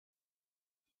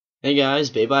Hey guys,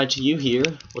 bye to you here.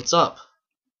 What's up?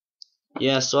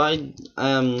 Yeah, so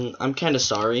I'm kind of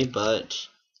sorry, but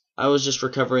I was just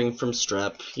recovering from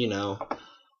strep,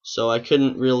 so I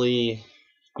couldn't really,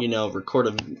 record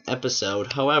an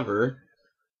episode. However,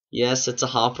 yes, it's a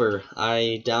hopper.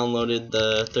 I downloaded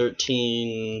the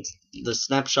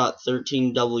snapshot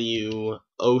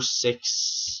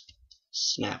 13W06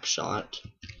 snapshot.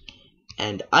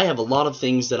 And I have a lot of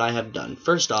things that I have done.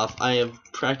 First off, I have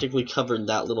practically covered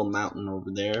that little mountain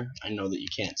over there. I know that you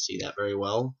can't see that very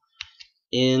well.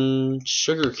 In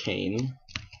sugarcane.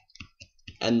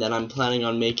 And then I'm planning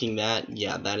on making that.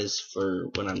 Yeah, that is for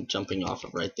when I'm jumping off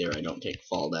of right there. I don't take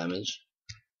fall damage.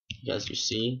 As you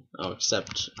see. Oh,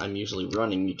 except I'm usually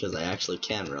running because I actually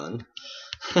can run.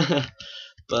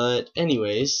 But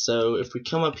anyways, so if we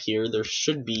come up here, there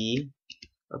should be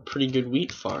a pretty good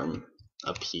wheat farm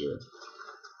up here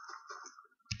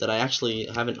that I actually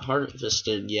haven't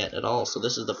harvested yet at all. So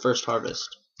this is the first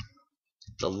harvest.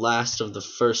 The last of the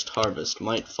first harvest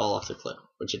might fall off the cliff,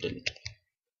 which it didn't.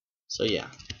 So yeah.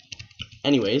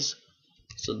 Anyways,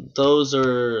 so those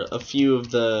are a few of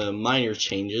the minor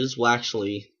changes. Well,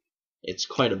 actually, it's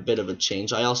quite a bit of a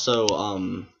change. I also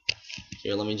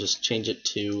here, let me just change it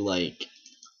to like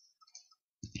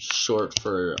short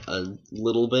for a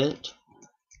little bit.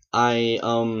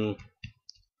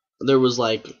 There was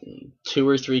like 2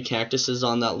 or 3 cactuses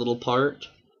on that little part,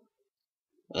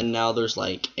 and now there's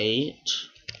like 8.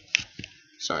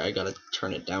 Sorry, I gotta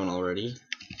turn it down already.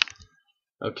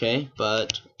 Okay,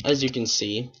 but as you can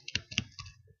see,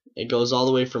 it goes all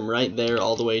the way from right there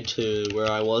all the way to where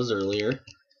I was earlier.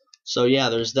 So yeah,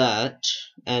 there's that.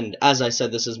 And as I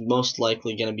said, this is most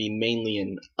likely gonna be mainly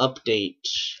an update,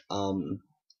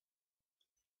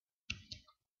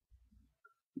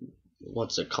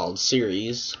 what's it called,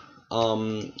 series.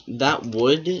 That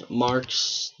wood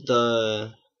marks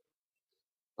the,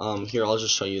 here, I'll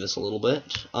just show you this a little bit.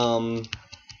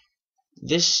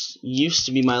 This used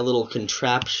to be my little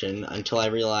contraption until I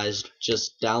realized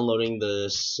just downloading the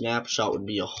snapshot would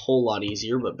be a whole lot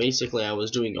easier, but basically I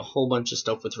was doing a whole bunch of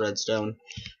stuff with redstone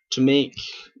to make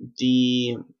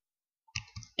the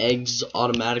eggs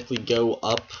automatically go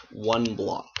up 1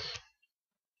 block.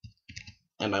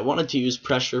 And I wanted to use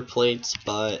pressure plates,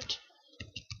 but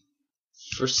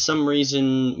for some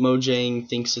reason Mojang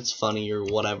thinks it's funny or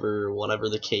whatever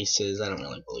the case is. I don't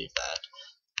really believe that.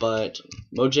 But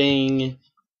Mojang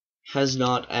has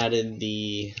not added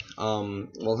the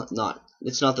well,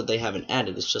 it's not that they haven't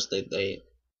added, it's just that they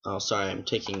oh, sorry, I'm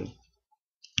taking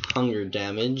hunger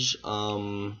damage.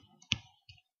 But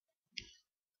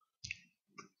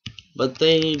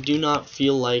they do not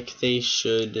feel like they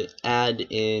should add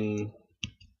in,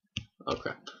 oh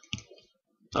crap.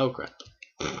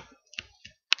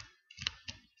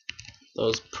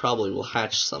 Those probably will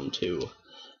hatch some too.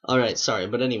 Alright, sorry,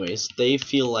 but anyways, they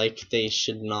feel like they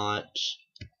should not.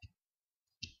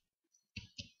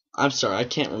 I'm sorry, I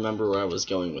can't remember where I was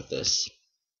going with this.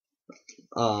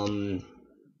 Yeah,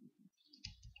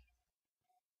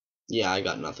 I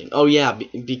got nothing. Oh yeah,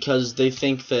 because they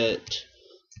think that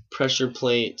pressure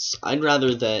plates, I'd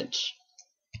rather that,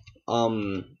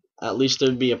 at least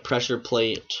there'd be a pressure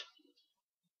plate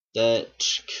that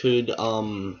could,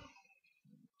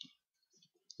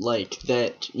 like,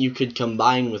 that you could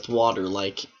combine with water,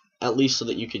 like, at least so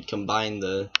that you could combine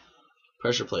the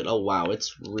pressure plate. Oh wow,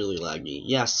 it's really laggy.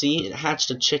 Yeah, see, it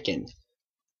hatched a chicken.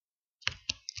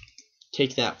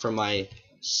 Take that from my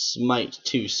Smite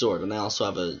 2 sword, and I also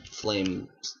have a flame.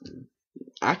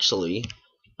 Actually,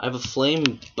 I have a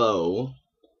flame bow,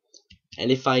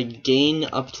 and if I gain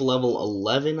up to level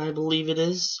 11, I believe it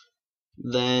is,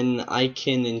 then I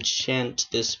can enchant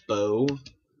this bow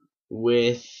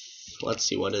with, let's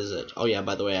see, what is it? Oh yeah,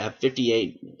 by the way, I have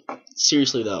 58.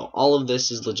 Seriously though, all of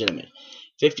this is legitimate.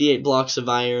 58 blocks of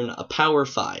iron, a power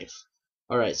 5.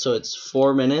 Alright, so it's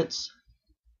 4 minutes.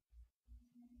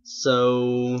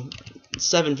 So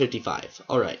 7:55.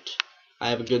 Alright. I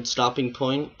have a good stopping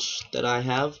point that I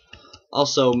have.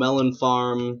 Also, melon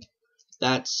farm,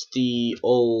 that's the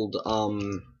old,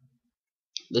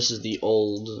 this is the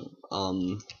old,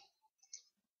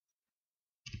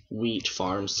 wheat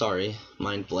farm. Sorry,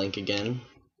 mind blank again.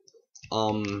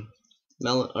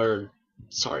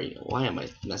 Sorry, why am I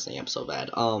messing up so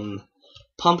bad?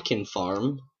 Pumpkin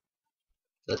farm,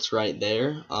 that's right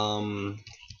there.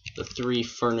 The 3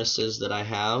 furnaces that I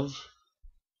have,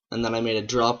 and then I made a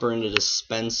dropper and a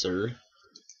dispenser.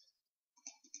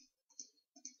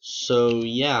 So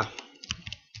yeah,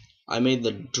 I made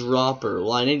the dropper.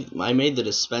 Well, I made the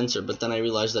dispenser, but then I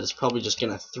realized that it's probably just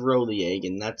gonna throw the egg,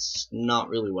 and that's not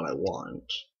really what I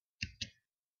want.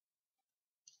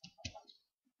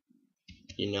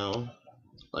 you know?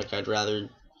 Like, I'd rather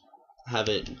have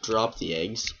it drop the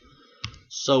eggs.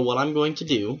 So what I'm going to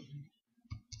do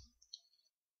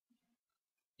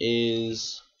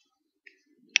is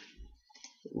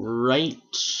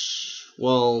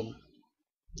well,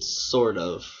 sort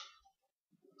of.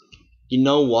 You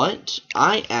know what?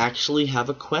 I actually have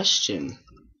a question.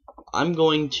 I'm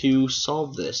going to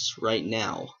solve this right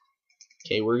now.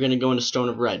 Okay, we're gonna go into Stone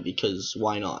of Red because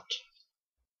why not?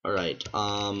 Alright,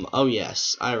 oh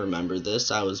yes, I remember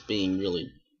this. I was being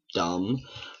really dumb.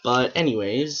 But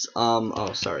anyways,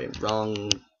 oh sorry,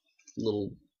 wrong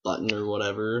little button or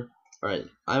whatever. Alright,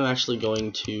 I'm actually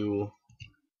going to,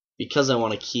 because I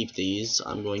want to keep these,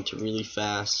 I'm going to really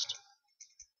fast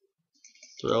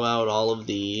throw out all of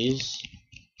these.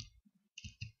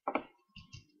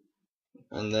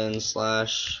 And then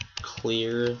slash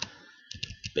clear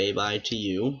bye to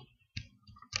you.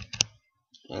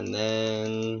 And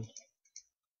then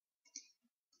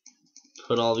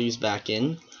put all these back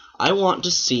in. I want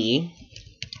to see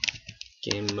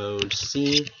game mode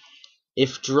C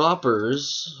if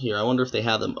droppers here. I wonder if they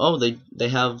have them. Oh, they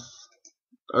have,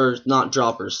 or not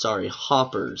droppers, sorry,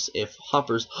 hoppers. If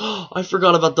hoppers, I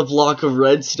forgot about the block of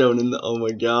redstone in the, oh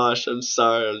my gosh, I'm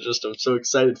sorry, I'm so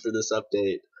excited for this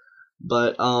update.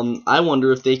 But I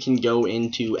wonder if they can go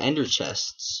into ender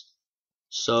chests.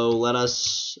 So let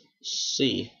us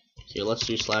see. Here, let's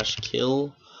do slash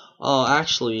kill. Oh,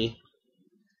 actually,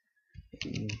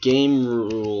 game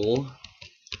rule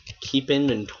keep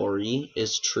inventory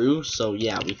is true. So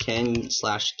yeah, we can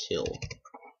slash kill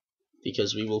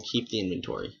because we will keep the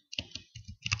inventory.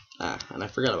 And I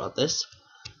forgot about this.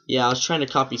 Yeah, I was trying to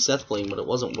copy Seth Bling, but it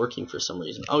wasn't working for some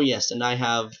reason. Oh yes, and I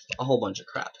have a whole bunch of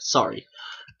crap. Sorry,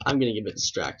 I'm gonna get a bit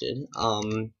distracted.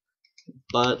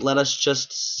 But let us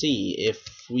just see if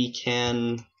we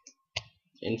can.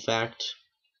 In fact,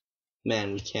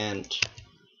 man, we can't.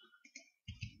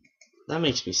 That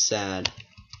makes me sad.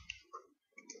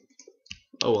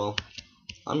 Oh well.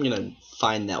 I'm gonna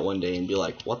find that one day and be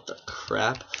like, what the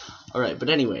crap? Alright, but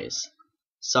anyways.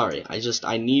 Sorry,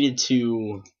 I needed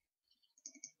to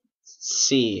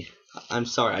see. I'm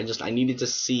sorry, I needed to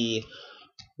see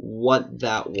what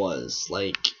that was.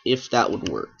 Like, if that would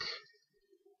work.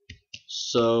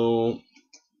 So,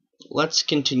 let's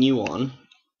continue on.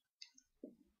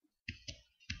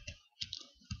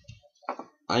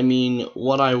 I mean,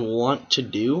 what I want to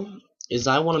do is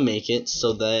I want to make it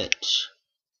so that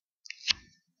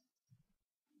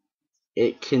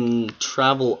it can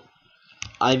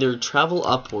either travel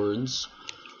upwards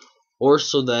or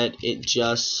so that it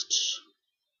just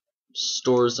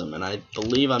stores them. And I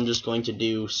believe I'm just going to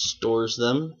do stores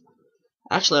them.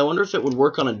 Actually, I wonder if it would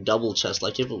work on a double chest,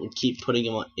 like if it would keep putting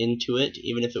them into it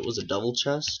even if it was a double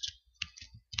chest,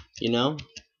 you know?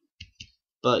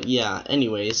 But yeah,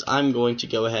 anyways, I'm going to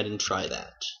go ahead and try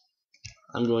that.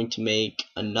 I'm going to make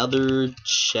another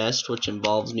chest, which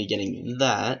involves me getting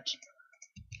that.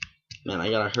 Man,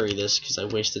 I gotta hurry this because I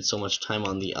wasted so much time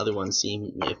on the other one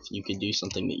seeing if you could do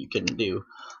something that you couldn't do.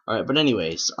 Alright, but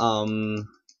anyways,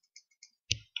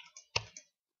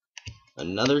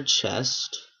 another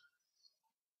chest.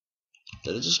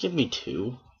 Did it just give me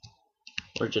two?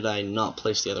 Or did I not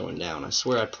place the other one down? I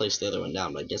swear I placed the other one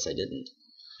down, but I guess I didn't.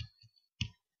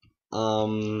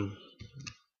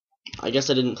 I guess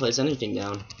I didn't place anything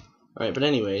down. Alright, but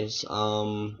anyways,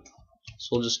 so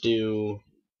we'll just do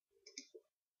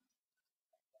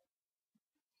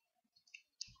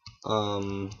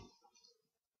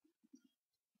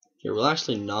here, we'll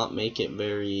actually not make it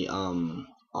very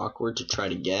awkward to try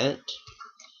to get.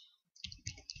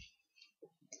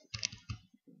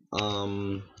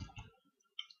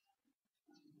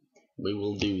 We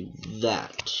will do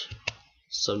that.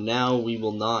 So now we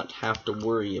will not have to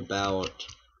worry about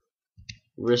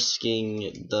risking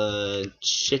the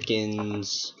chicken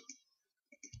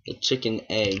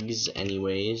eggs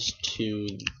anyways to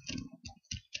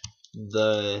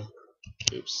the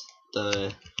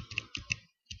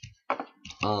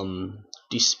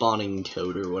despawning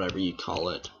code or whatever you call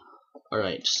it.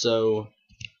 Alright, so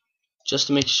just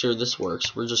to make sure this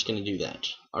works, we're just gonna do that.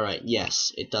 Alright,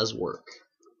 yes, it does work.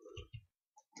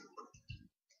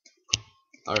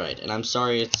 Alright, and I'm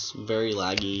sorry it's very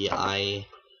laggy. I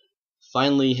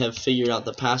finally have figured out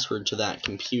the password to that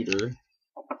computer.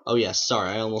 Oh yes,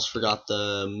 sorry, I almost forgot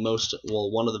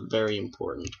one of the very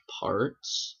important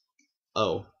parts.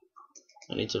 Oh,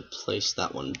 I need to place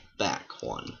that one back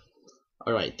one.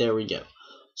 Alright, there we go.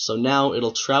 So now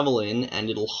it'll travel in and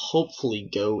it'll hopefully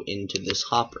go into this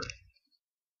hopper.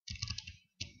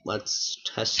 Let's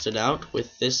test it out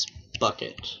with this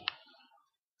bucket.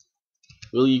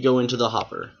 Will you go into the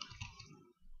hopper?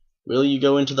 Will you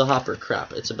go into the hopper?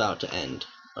 Crap, it's about to end.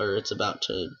 Or it's about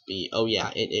to be... Oh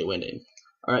yeah, it went in.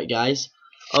 Alright, guys.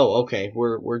 Oh, okay,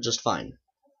 we're just fine.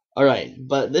 Alright,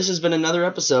 but this has been another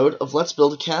episode of Let's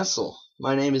Build a Castle.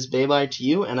 My name is Bye-Bye to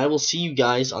you, and I will see you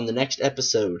guys on the next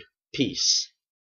episode. Peace.